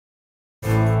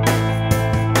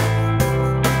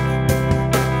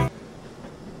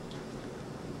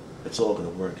It's all gonna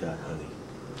work out, honey.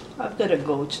 I've got to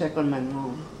go check on my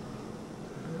mom.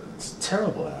 It's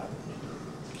terrible out.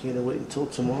 Can't I wait until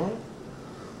tomorrow?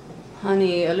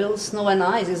 Honey, a little snow and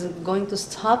ice isn't going to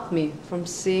stop me from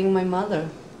seeing my mother.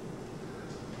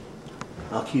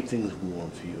 I'll keep things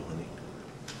warm for you, honey.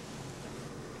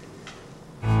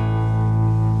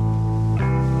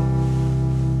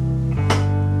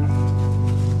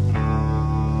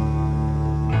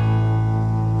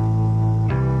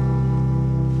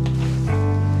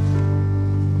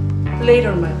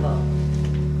 Later, my love.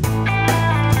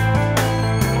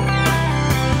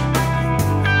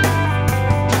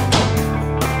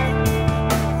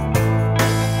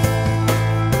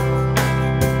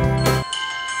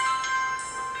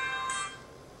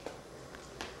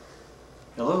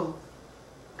 Hello?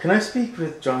 Can I speak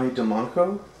with Johnny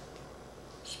DeMonico?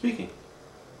 Speaking.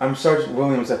 I'm Sergeant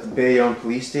Williams at the Bayonne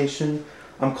Police Station.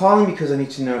 I'm calling because I need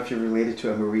to know if you're related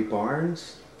to Marie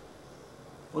Barnes.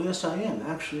 Well, yes, I am.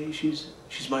 Actually, she's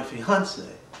my fiancée.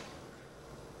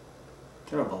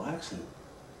 Terrible accent.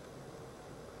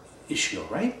 Is she all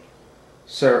right?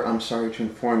 Sir, I'm sorry to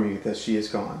inform you that she is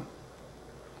gone.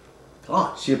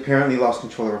 Gone? She apparently lost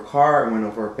control of her car and went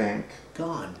over a bank.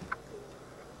 Gone?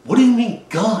 What do you mean,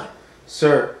 gone?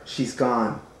 Sir, she's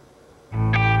gone.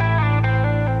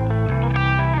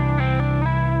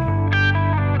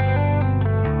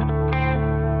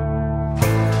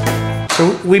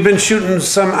 So we've been shooting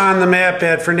some On the Map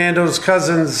at Fernando's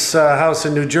cousin's house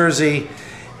in New Jersey,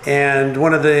 and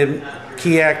one of the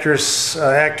key actors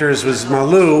was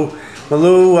Malou.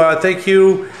 Malou, thank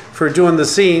you for doing the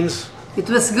scenes. It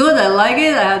was good. I like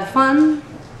it. I had fun.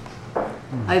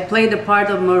 I played the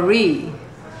part of Marie.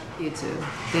 You too.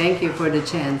 Thank you for the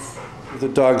chance. Give the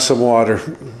dog some water.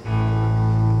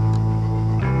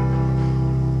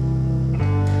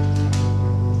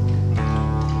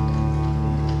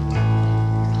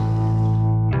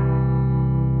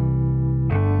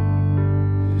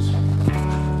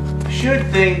 Should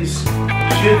things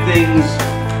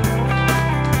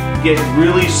get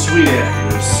really sweet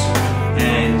after this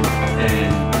and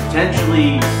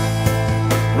potentially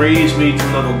raise me to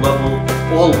another level,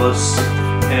 all of us,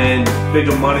 and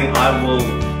bigger money, I'm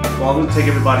going to take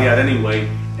everybody out anyway,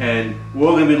 and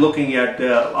we're going to be looking at,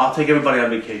 I'll take everybody on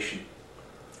vacation.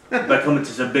 If I come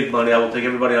into some big money, I will take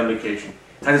everybody on vacation.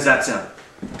 How does that sound?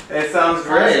 It sounds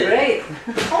great.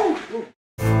 That's great.